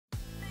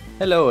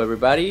Hello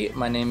everybody,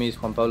 my name is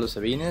Juan Pablo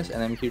Sabines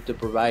and I'm here to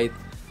provide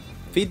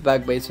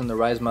feedback based on the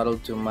RISE model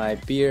to my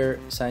peer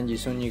Sanji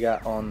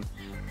Zuniga on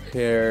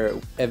her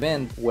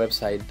event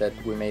website that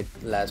we made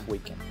last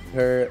weekend.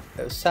 Her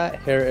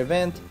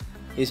event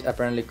is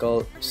apparently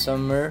called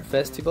Summer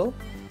Festival.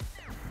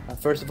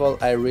 First of all,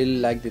 I really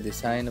like the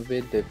design of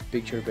it, the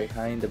picture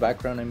behind the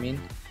background.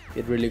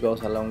 It really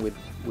goes along with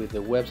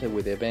the website,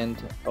 with the event.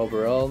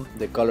 Overall,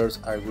 the colors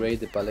are great,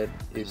 the palette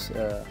is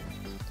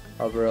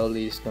overall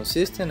is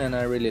consistent and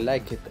I really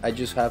like it. I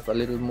just have I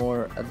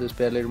have to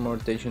pay a little more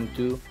attention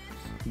to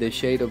the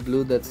shade of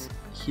blue that's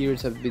here.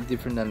 It's a bit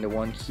different than the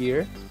one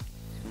here,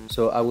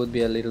 so I would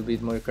be a little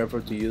bit more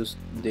careful to use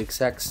the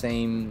exact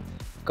same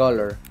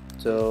color.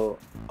 So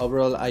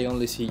overall I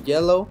only see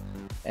yellow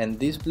and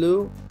this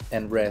blue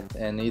and red,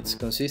 and it's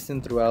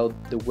consistent throughout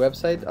the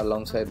website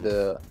alongside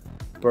the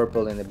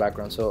purple in the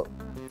background. So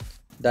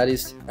that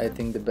is, I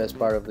think, the best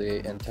part of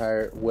the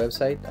entire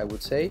website, I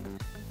would say.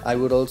 I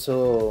would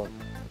also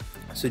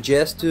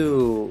suggest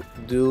to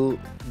do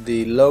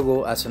the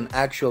logo as an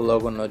actual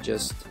logo, not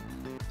just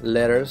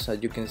letters.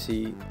 As you can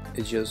see,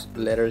 it's just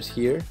letters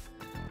here.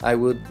 I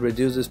would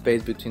reduce the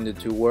space between the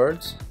two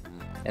words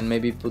and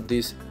maybe put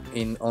this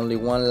in only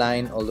one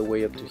line all the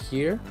way up to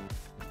here.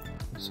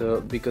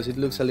 So because it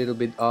looks a little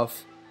bit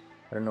off,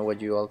 I don't know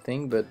what you all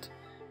think, but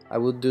I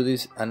would do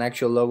this an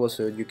actual logo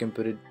so you can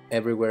put it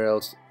everywhere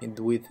else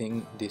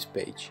within this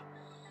page.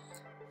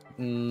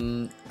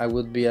 I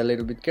would be a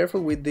little bit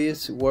careful with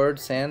this word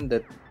 "send"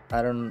 that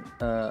I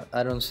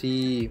don't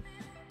see.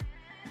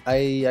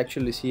 I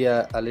actually see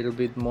a little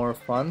bit more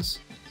fonts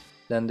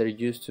than there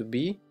used to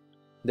be.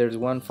 There's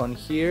one font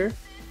here,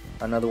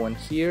 another one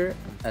here,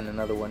 and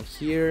another one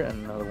here,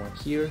 and another one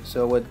here.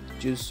 So I would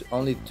choose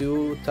only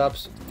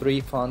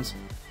three fonts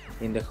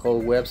in the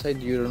whole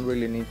website. You don't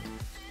really need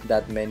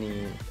that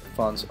many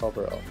fonts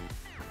overall.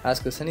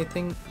 Ask us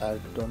anything. I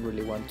don't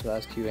really want to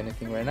ask you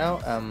anything right now.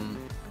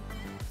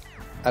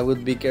 I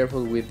would be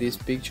careful with these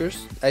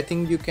pictures. I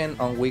think you can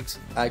on Wix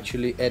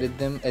actually edit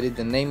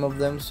the name of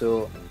them,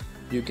 so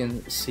you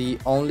can see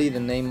only the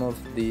name of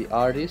the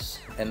artist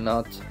and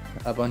not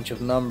a bunch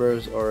of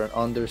numbers or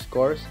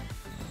underscores.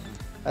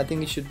 I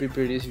think it should be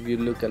pretty easy. If you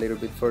look a little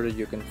bit further,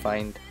 you can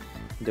find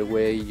the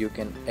way you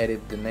can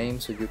edit the name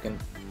so you can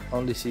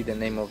only see the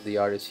name of the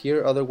artist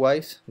here.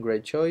 Otherwise,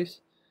 great choice.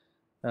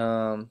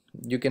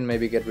 You can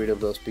maybe get rid of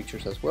those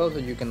pictures as well, so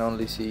you can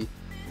only see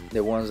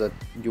the ones that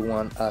you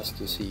want us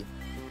to see.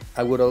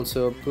 I would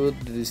also put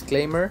the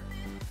disclaimer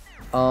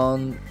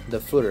on the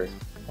footer.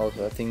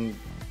 Also, I think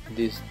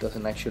this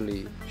doesn't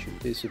actually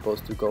is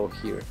supposed to go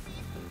here,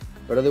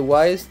 but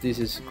otherwise this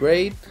is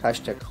great.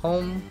 Hashtag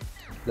home.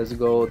 Let's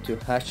go to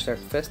hashtag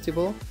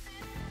festival.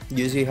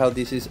 You see how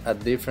this is a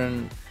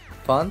different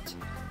font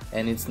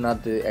and it's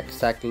not the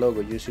exact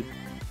logo. You should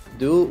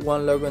do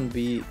one logo and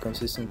be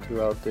consistent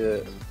throughout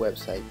the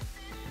website.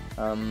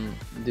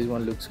 This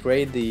one looks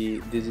great.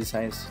 These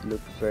designs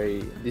look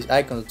these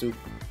icons look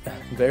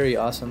very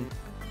awesome.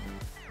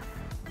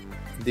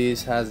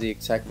 This has the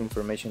exact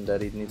information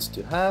that it needs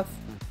to have,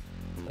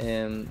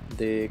 and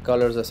the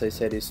colors, as I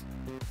said, is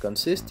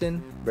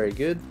consistent, very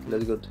good.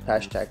 Let's go to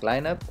hashtag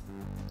lineup.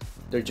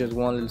 There's just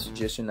one little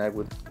suggestion I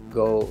would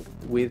go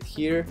with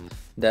here,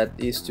 that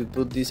is to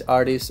put this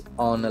artist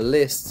on a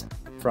list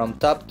from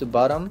top to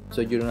bottom,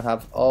 so you don't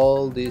have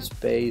all this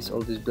space,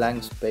 all this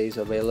blank space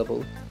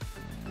available.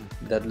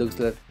 That looks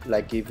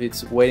like if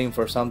it's waiting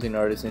for something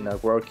or it's in a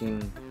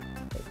working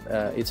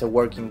it's a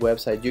working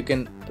website. You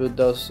can put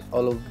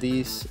all of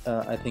these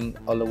I think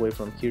all the way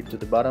from here to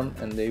the bottom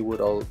and they would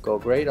all go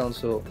great.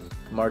 Also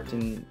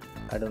Martin,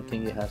 I don't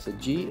think it has a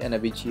G, and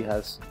Avicii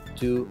has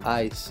 2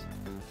 I's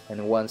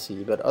and 1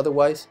 C, but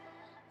otherwise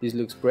this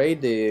looks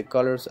great. The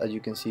colors, as you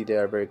can see, they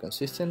are very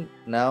consistent.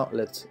 Now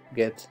let's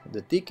get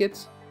the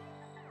tickets.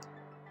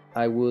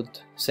 I would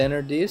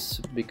center this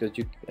because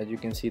as you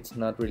can see, it's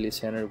not really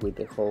centered with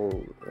the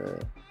whole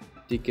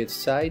ticket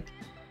side,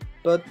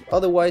 but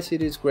otherwise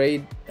it is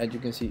great. As you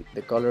can see,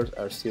 the colors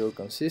are still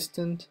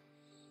consistent.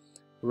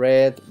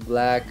 Red,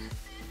 black,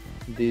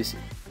 this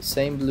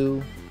same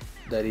blue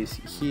that is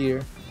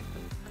here.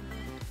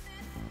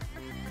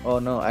 Oh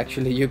no,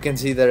 actually you can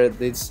see that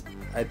it's,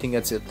 I think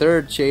it's a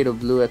third shade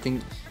of blue. I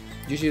think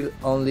you should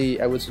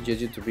I would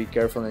suggest you to be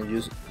careful and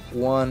use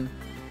one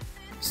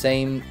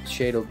same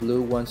shade of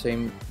blue, one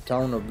same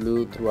tone of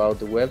blue throughout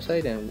the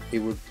website, and it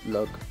would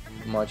look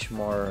much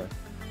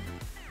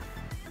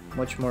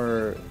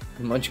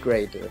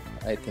greater,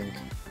 I think.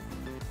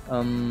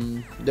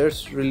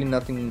 There's really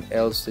nothing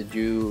else that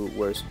you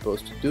were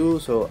supposed to do,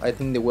 so I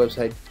think the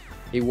website,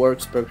 it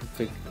works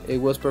perfectly.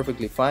 It was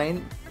perfectly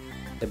fine.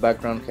 The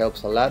background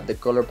helps a lot. The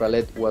color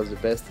palette was the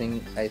best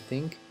thing, I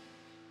think,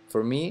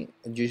 for me.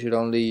 You should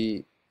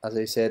only, as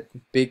I said,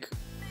 pick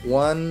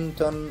one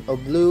tone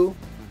of blue,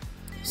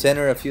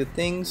 center a few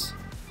things,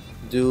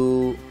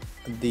 do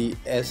the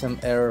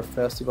SMR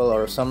festival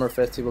or summer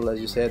festival, as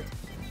you said,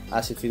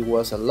 as if it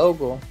was a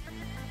logo,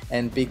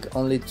 and pick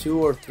only 2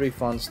 or 3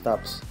 font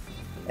stops.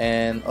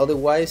 And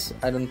otherwise,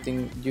 I don't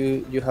think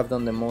you have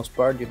done the most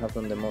part. You have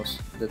done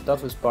the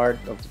toughest part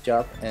of the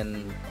job,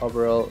 and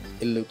overall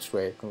it looks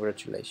great.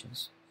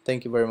 Congratulations.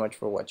 Thank you very much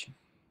for watching.